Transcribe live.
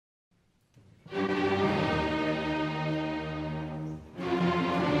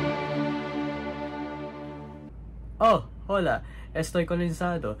Hola, estoy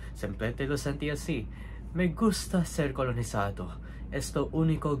colonizado. Simplemente lo sentí así. Me gusta ser colonizado. Es lo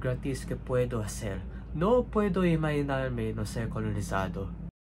único gratis que puedo hacer. No puedo imaginarme no ser colonizado.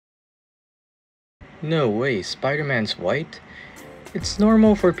 No way, Spider-Man's white? It's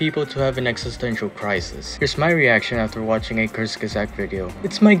normal for people to have an existential crisis. Here's my reaction after watching a Kurzgesagt video.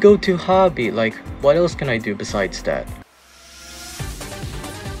 It's my go-to hobby, like, what else can I do besides that?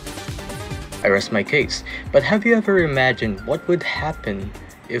 I rest my case, but have you ever imagined what would happen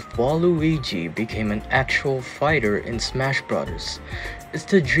if Waluigi became an actual fighter in Smash Bros? It's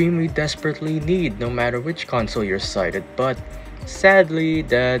the dream we desperately need no matter which console you're cited, but sadly,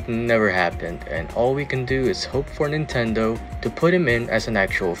 that never happened, and all we can do is hope for Nintendo to put him in as an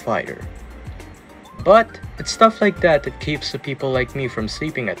actual fighter. But it's stuff like that that keeps the people like me from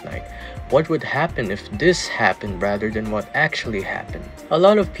sleeping at night. What would happen if this happened rather than what actually happened? A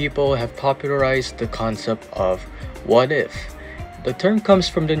lot of people have popularized the concept of what if. The term comes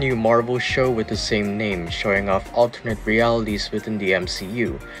from the new Marvel show with the same name, showing off alternate realities within the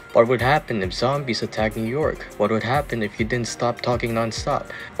MCU. What would happen if zombies attacked New York? What would happen if you didn't stop talking non-stop?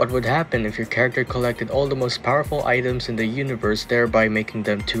 What would happen if your character collected all the most powerful items in the universe, thereby making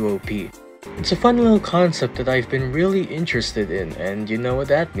them too OP? It's a fun little concept that I've been really interested in, and you know what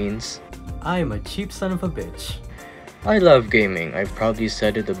that means. I'm a cheap son of a bitch. I love gaming. I've probably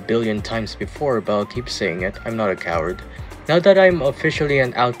said it a billion times before, but I'll keep saying it. I'm not a coward. Now that I'm officially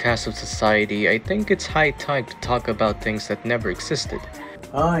an outcast of society, I think it's high time to talk about things that never existed.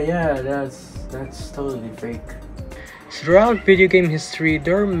 Oh yeah, that's totally fake. Throughout video game history,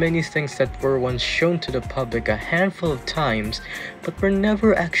 there are many things that were once shown to the public a handful of times, but were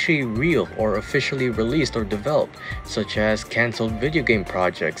never actually real or officially released or developed, such as cancelled video game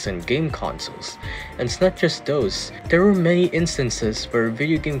projects and game consoles. And it's not just those, there were many instances where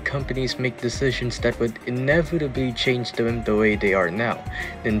video game companies make decisions that would inevitably change them the way they are now.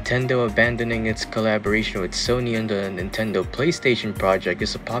 Nintendo abandoning its collaboration with Sony on the Nintendo PlayStation project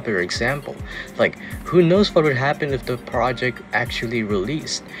is a popular example. Like, who knows what would happen if the project actually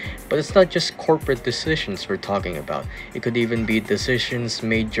released? But it's not just corporate decisions we're talking about. It could even be decisions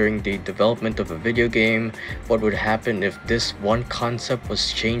made during the development of a video game. What would happen if this one concept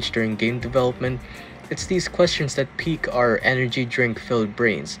was changed during game development? It's these questions that pique our energy drink filled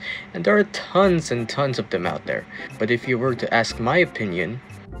brains, and there are tons and tons of them out there. But if you were to ask my opinion,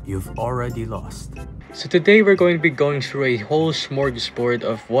 You've already lost. so today we're going to be going through a whole smorgasbord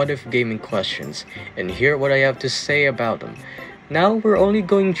of what if gaming questions, and hear what I have to say about them. Now we're only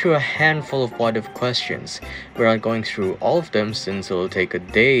going through a handful of what if questions. We're not going through all of them since it'll take a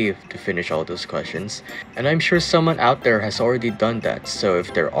day to finish all those questions. And I'm sure someone out there has already done that, so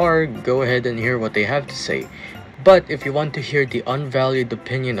if there are, go ahead and hear what they have to say. But if you want to hear the unvalued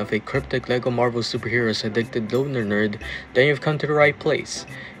opinion of a cryptic LEGO Marvel superheroes addicted loner nerd, then you've come to the right place.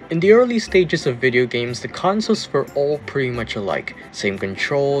 In the early stages of video games, the consoles were all pretty much alike. Same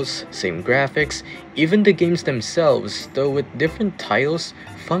controls, same graphics, even the games themselves, though with different titles,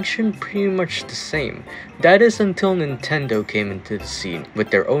 function pretty much the same. That is until Nintendo came into the scene with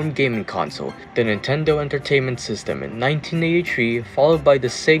their own gaming console, the Nintendo Entertainment System in 1983, followed by the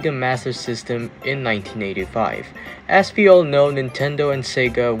Sega Master System in 1985. As we all know, Nintendo and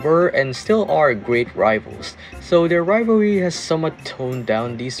Sega were and still are great rivals, so their rivalry has somewhat toned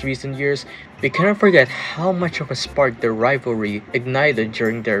down these recent years. We cannot forget how much of a spark their rivalry ignited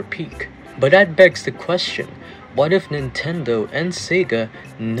during their peak. But that begs the question, what if Nintendo and Sega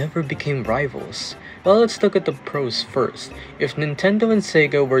never became rivals? Well, let's look at the pros first. If Nintendo and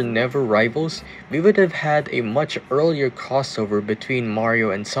Sega were never rivals, we would have had a much earlier crossover between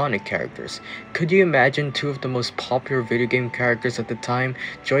Mario and Sonic characters. Could you imagine two of the most popular video game characters at the time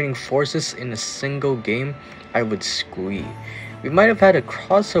joining forces in a single game? I would squee. We might have had a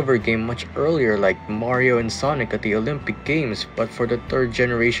crossover game much earlier like Mario and Sonic at the Olympic Games, but for the third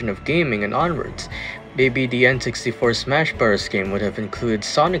generation of gaming and onwards. Maybe the N64 Smash Bros. Game would have included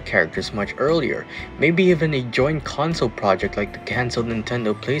Sonic characters much earlier, maybe even a joint console project like the cancelled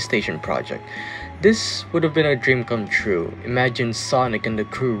Nintendo PlayStation project. This would have been a dream come true. Imagine Sonic and the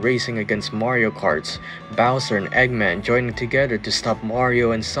crew racing against Mario Karts, Bowser and Eggman joining together to stop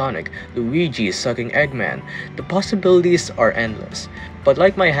Mario and Sonic, Luigi sucking Eggman. The possibilities are endless. But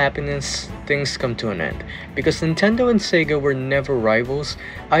like my happiness, things come to an end. Because Nintendo and Sega were never rivals,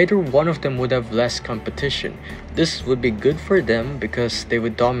 either one of them would have less competition. This would be good for them because they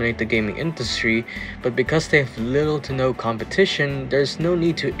would dominate the gaming industry, but because they have little to no competition, there's no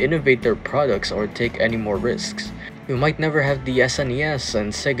need to innovate their products or take any more risks. We might never have the SNES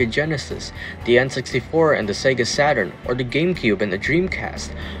and Sega Genesis, the N64 and the Sega Saturn, or the GameCube and the Dreamcast.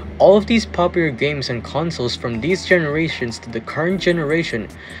 All of these popular games and consoles from these generations to the current generation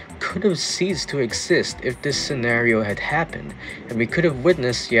could have ceased to exist if this scenario had happened, and we could have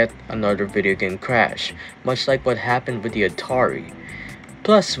witnessed yet another video game crash, much like what happened with the Atari.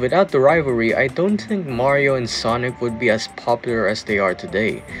 Plus, without the rivalry, I don't think Mario and Sonic would be as popular as they are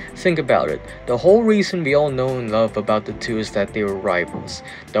today. Think about it, the whole reason we all know and love about the two is that they were rivals.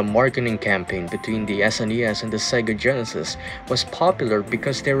 The marketing campaign between the SNES and the Sega Genesis was popular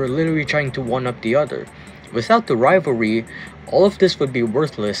because they were literally trying to one-up the other. Without the rivalry, all of this would be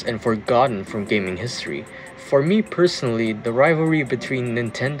worthless and forgotten from gaming history. For me personally, the rivalry between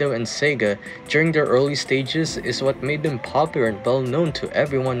Nintendo and Sega during their early stages is what made them popular and well known to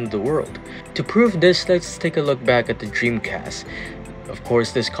everyone in the world. To prove this, let's take a look back at the Dreamcast. Of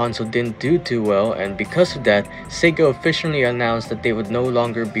course, this console didn't do too well, and because of that, Sega officially announced that they would no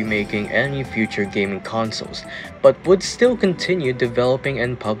longer be making any future gaming consoles, but would still continue developing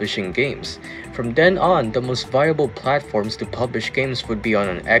and publishing games. From then on, the most viable platforms to publish games would be on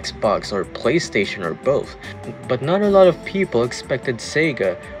an Xbox or PlayStation or both, but not a lot of people expected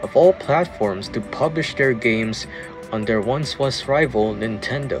Sega, of all platforms, to publish their games on their once-was rival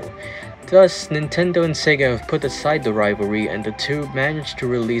Nintendo. Thus, Nintendo and Sega have put aside the rivalry and the two managed to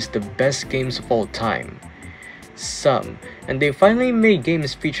release the best games of all time. And they finally made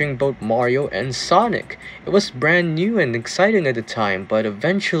games featuring both Mario and Sonic. It was brand new and exciting at the time, but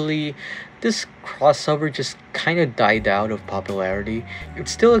eventually, this crossover just kinda died out of popularity.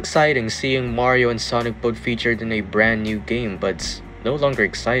 It's still exciting seeing Mario and Sonic both featured in a brand new game, but it's no longer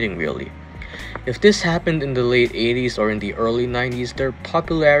exciting really. If this happened in the late 80s or in the early 90s, their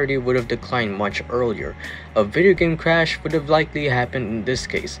popularity would have declined much earlier. A video game crash would have likely happened in this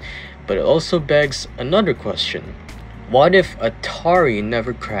case. But it also begs another question. What if Atari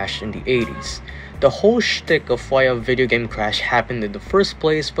never crashed in the 80s? The whole shtick of why a video game crash happened in the first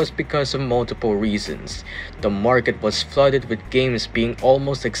place was because of multiple reasons. The market was flooded with games being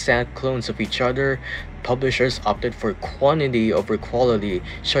almost exact clones of each other. Publishers opted for quantity over quality,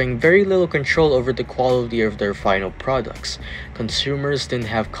 showing very little control over the quality of their final products. Consumers didn't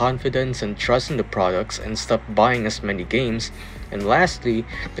have confidence and trust in the products and stopped buying as many games. And lastly,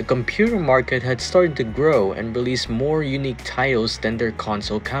 the computer market had started to grow and release more unique titles than their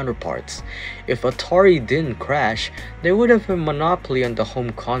console counterparts. If Atari didn't crash, they would have a monopoly on the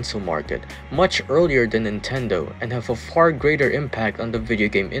home console market much earlier than Nintendo and have a far greater impact on the video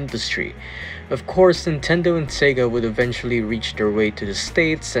game industry. Of course, Nintendo and Sega would eventually reach their way to the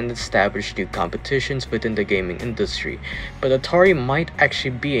States and establish new competitions within the gaming industry, but Atari might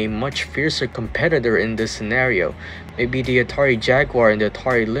actually be a much fiercer competitor in this scenario. Maybe the Atari Jaguar and the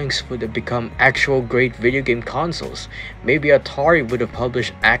Atari Lynx would have become actual great video game consoles. Maybe Atari would have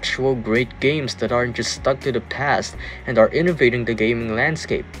published actual great games that aren't just stuck to the past and are innovating the gaming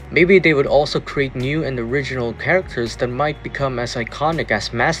landscape. Maybe they would also create new and original characters that might become as iconic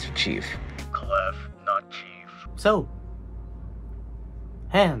as Master Chief. Clef, not Chief. So,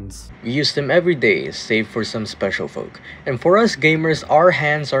 hands. We use them every day, save for some special folk. And for us gamers, our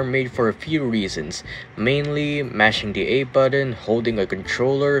hands are made for a few reasons. Mainly, mashing the A button, holding a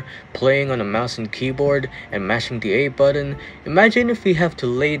controller, playing on a mouse and keyboard, and mashing the A button. Imagine if we have to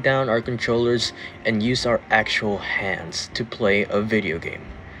lay down our controllers and use our actual hands to play a video game.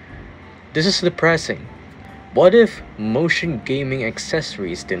 This is depressing. What if motion gaming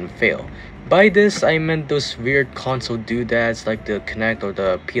accessories didn't fail? By this, I meant those weird console doodads like the Kinect or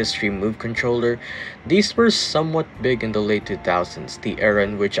the PS3 Move controller. These were somewhat big in the late 2000s, the era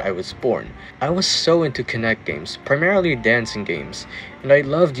in which I was born. I was so into Kinect games, primarily dancing games, and I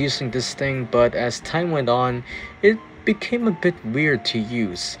loved using this thing, but as time went on, it became a bit weird to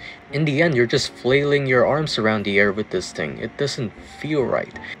use. In the end, you're just flailing your arms around the air with this thing. It doesn't feel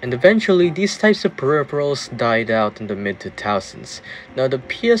right. And eventually, these types of peripherals died out in the mid-2000s. Now, the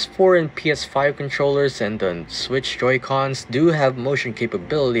PS4 and PS5 controllers and the Switch Joy-Cons do have motion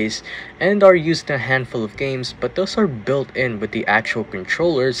capabilities and are used in a handful of games, but those are built in with the actual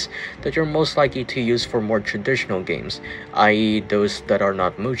controllers that you're most likely to use for more traditional games, i.e. those that are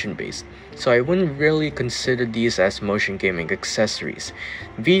not motion-based. So I wouldn't really consider these as motion gaming accessories.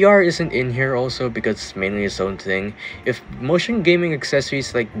 VR isn't in here also because it's mainly its own thing. If motion gaming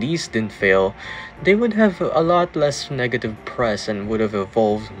accessories like these didn't fail, they would have a lot less negative press and would have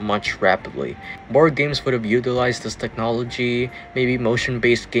evolved much rapidly. More games would have utilized this technology. Maybe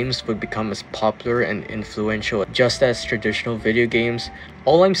motion-based games would become as popular and influential just as traditional video games.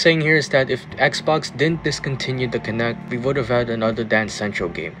 All I'm saying here is that if Xbox didn't discontinue the Kinect, we would have had another Dance Central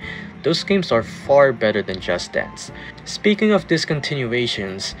game. Those games are far better than Just Dance. Speaking of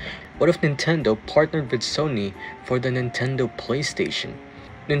discontinuations, what if Nintendo partnered with Sony for the Nintendo PlayStation?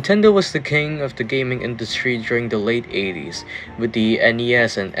 Nintendo was the king of the gaming industry during the late 80s, with the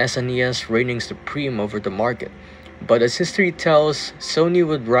NES and SNES reigning supreme over the market. But as history tells, Sony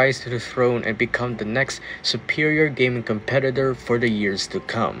would rise to the throne and become the next superior gaming competitor for the years to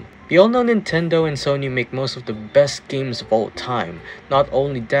come. We all know Nintendo and Sony make most of the best games of all time. Not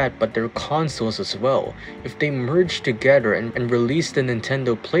only that, but their consoles as well. If they merged together and released the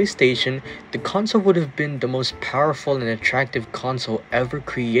Nintendo PlayStation, the console would have been the most powerful and attractive console ever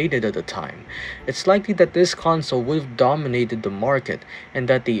created at the time. It's likely that this console would have dominated the market, and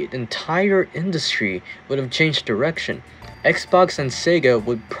that the entire industry would have changed direction. Xbox and Sega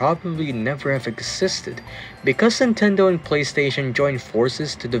would probably never have existed. Because Nintendo and PlayStation joined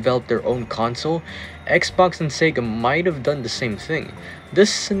forces to develop their own console, Xbox and Sega might have done the same thing.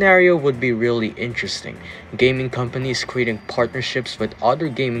 This scenario would be really interesting. Gaming companies creating partnerships with other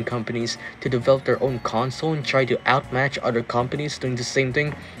gaming companies to develop their own console and try to outmatch other companies doing the same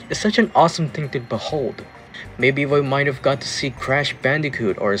thing is such an awesome thing to behold. Maybe we might have got to see Crash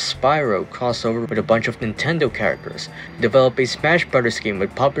Bandicoot or Spyro crossover with a bunch of Nintendo characters, develop a Smash Bros. Game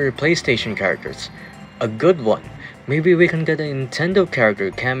with popular PlayStation characters. A good one. Maybe we can get a Nintendo character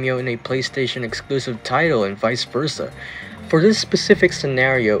cameo in a PlayStation exclusive title and vice versa. For this specific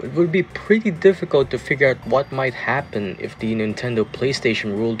scenario, it would be pretty difficult to figure out what might happen if the Nintendo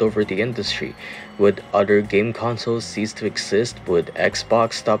PlayStation ruled over the industry. Would other game consoles cease to exist? Would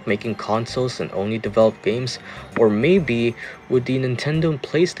Xbox stop making consoles and only develop games? Or maybe, would the Nintendo and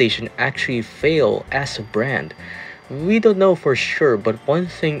PlayStation actually fail as a brand? We don't know for sure, but one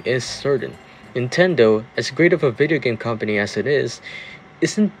thing is certain. Nintendo, as great of a video game company as it is,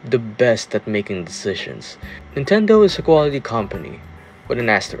 isn't the best at making decisions. Nintendo is a quality company, with an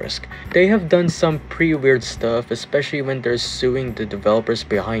asterisk. They have done some pretty weird stuff, especially when they're suing the developers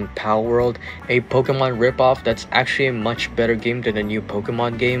behind Palworld, a Pokemon ripoff that's actually a much better game than a new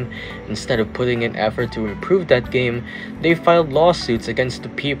Pokemon game. Instead of putting in effort to improve that game, they filed lawsuits against the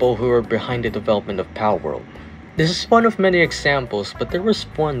people who were behind the development of Palworld. This is one of many examples, but there was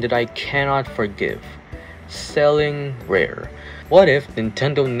one that I cannot forgive. Selling Rare. What if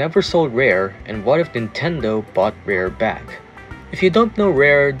Nintendo never sold Rare, and what if Nintendo bought Rare back? If you don't know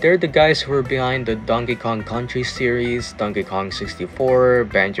Rare, they're the guys who were behind the Donkey Kong Country series, Donkey Kong 64,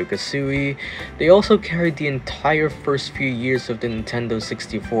 Banjo-Kazooie. They also carried the entire first few years of the Nintendo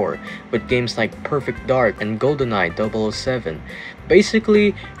 64, with games like Perfect Dark and GoldenEye 007.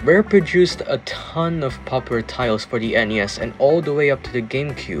 Basically, Rare produced a ton of popular titles for the NES and all the way up to the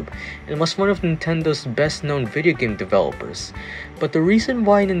GameCube, and was one of Nintendo's best-known video game developers. But the reason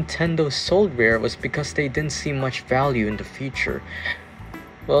why Nintendo sold Rare was because they didn't see much value in the future.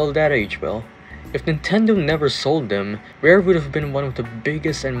 Well, that aged well. If Nintendo never sold them, Rare would have been one of the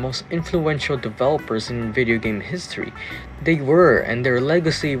biggest and most influential developers in video game history. They were, and their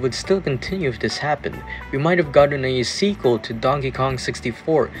legacy would still continue if this happened. We might have gotten a sequel to Donkey Kong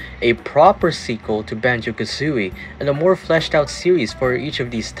 64, a proper sequel to Banjo-Kazooie, and a more fleshed out series for each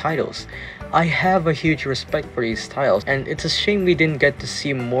of these titles. I have a huge respect for these titles, and it's a shame we didn't get to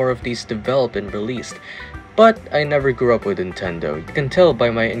see more of these developed and released. But I never grew up with Nintendo. You can tell by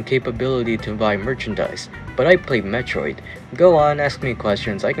my incapability to buy merchandise. But I played Metroid. Go on, ask me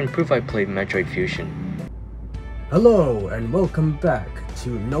questions. I can prove I played Metroid Fusion. Hello and welcome back to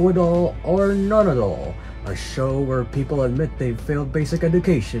Know It All or Not At All, a show where people admit they've failed basic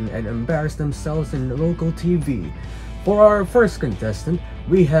education and embarrass themselves in local TV. For our first contestant,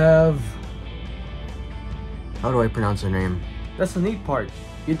 we have... How do I pronounce her name? That's the neat part.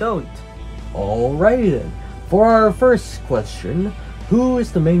 You don't. Alrighty then. For our first question, who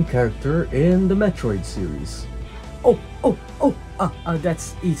is the main character in the Metroid series?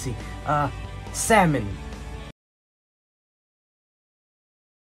 That's easy. Salmon.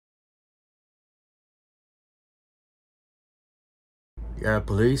 Yeah,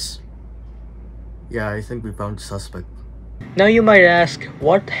 police? Yeah, I think we found the suspect. Now you might ask,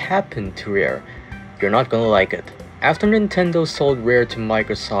 what happened to Rare? You're not gonna like it. After Nintendo sold Rare to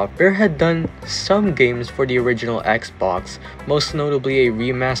Microsoft, Rare had done some games for the original Xbox, most notably a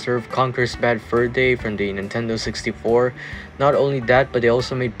remaster of Conker's Bad Fur Day from the Nintendo 64. Not only that, but they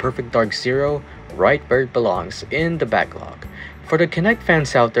also made Perfect Dark Zero right where it belongs, in the backlog. For the Kinect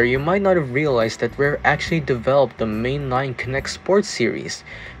fans out there, you might not have realized that Rare actually developed the mainline Kinect Sports series,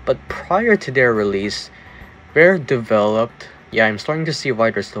 but prior to their release, Rare developed Yeah, I'm starting to see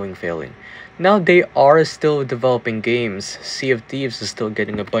why they're slowing failing. Now they are still developing games. Sea of Thieves is still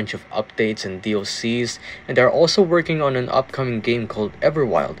getting a bunch of updates and DLCs, and they're also working on an upcoming game called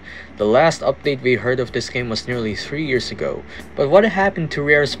Everwild. The last update we heard of this game was nearly 3 years ago. But what happened to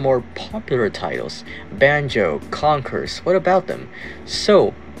Rare's more popular titles? Banjo, Conkers, what about them?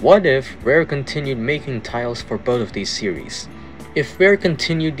 So, what if Rare continued making titles for both of these series? If Rare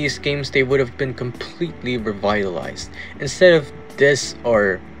continued these games, they would have been completely revitalized. Instead of this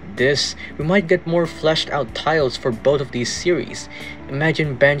or this, we might get more fleshed out titles for both of these series.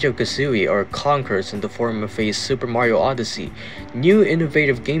 Imagine Banjo-Kazooie or Conkers in the form of a Super Mario Odyssey, new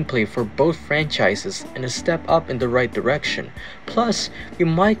innovative gameplay for both franchises and a step up in the right direction. Plus, we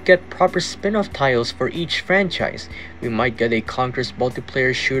might get proper spin-off titles for each franchise. We might get a Conkers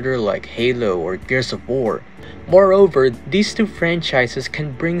multiplayer shooter like Halo or Gears of War. Moreover, these two franchises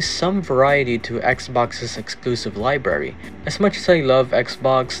can bring some variety to Xbox's exclusive library. As much as I love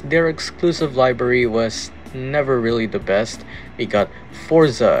Xbox, their exclusive library was never really the best. We got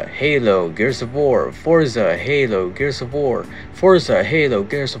Forza, Halo, Gears of War, Forza, Halo, Gears of War, Forza, Halo,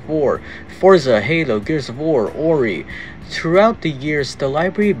 Gears of War, Forza, Halo, Gears of War, Ori. Throughout the years, the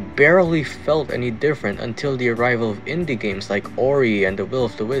library barely felt any different until the arrival of indie games like Ori and the Will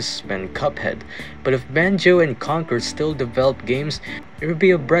of the Wisp and Cuphead. But if Banjo and Conker still develop games, it would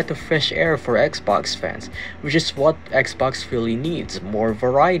be a breath of fresh air for Xbox fans, which is what Xbox really needs, more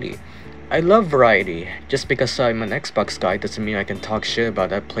variety. I love variety. Just because I'm an Xbox guy doesn't mean I can talk shit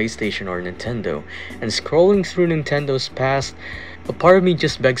about a PlayStation or Nintendo. And scrolling through Nintendo's past, a part of me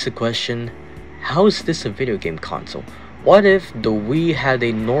just begs the question, how is this a video game console? What if the Wii had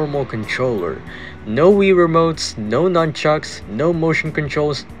a normal controller? No Wii remotes, no nunchucks, no motion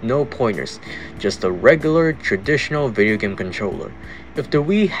controls, no pointers. Just a regular, traditional video game controller. If the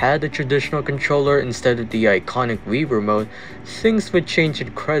Wii had a traditional controller instead of the iconic Wii remote, things would change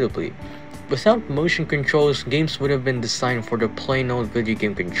incredibly. Without motion controls, games would have been designed for the plain old video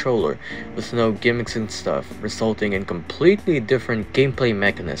game controller, with no gimmicks and stuff, resulting in completely different gameplay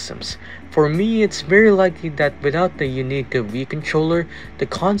mechanisms. For me, it's very likely that without the unique Wii controller, the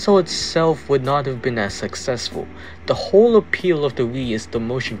console itself would not have been as successful. The whole appeal of the Wii is the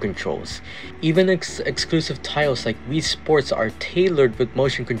motion controls. Even exclusive titles like Wii Sports are tailored with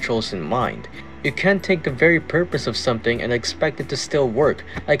motion controls in mind. You can't take the very purpose of something and expect it to still work.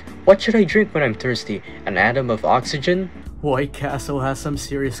 Like, what should I drink when I'm thirsty? An atom of oxygen? White Castle has some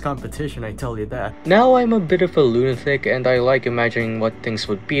serious competition, I tell you that. Now I'm a bit of a lunatic and I like imagining what things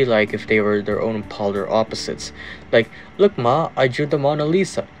would be like if they were their own polar opposites. Like, look ma, I drew the Mona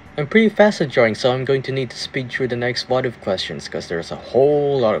Lisa. I'm pretty fast at drawing, so I'm going to need to speed through the next what if questions because there's a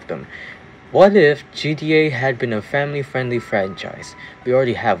whole lot of them. What if GTA had been a family-friendly franchise? We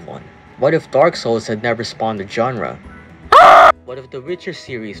already have one. What if Dark Souls had never spawned a genre? What if the Witcher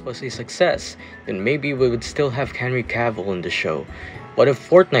series was a success? Then maybe we would still have Henry Cavill in the show. What if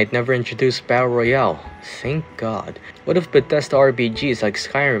Fortnite never introduced Battle Royale? Thank God. What if Bethesda RPGs like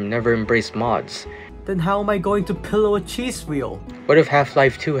Skyrim never embraced mods? Then how am I going to pillow a cheese wheel? What if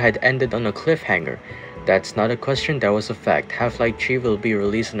Half-Life 2 had ended on a cliffhanger? That's not a question, that was a fact. Half-Life 3 will be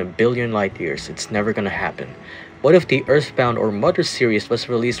released in a billion light years. It's never gonna happen. What if the Earthbound or Mother series was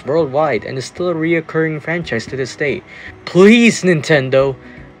released worldwide and is still a reoccurring franchise to this day? Please, Nintendo!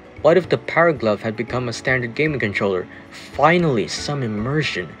 What if the Power Glove had become a standard gaming controller? Finally, some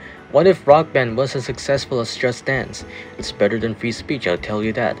immersion. What if Rock Band was as successful as Just Dance? It's better than free speech, I'll tell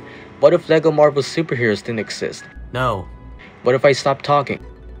you that. What if Lego Marvel Superheroes didn't exist? No, What if I stopped talking?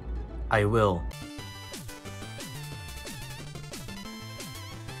 I will.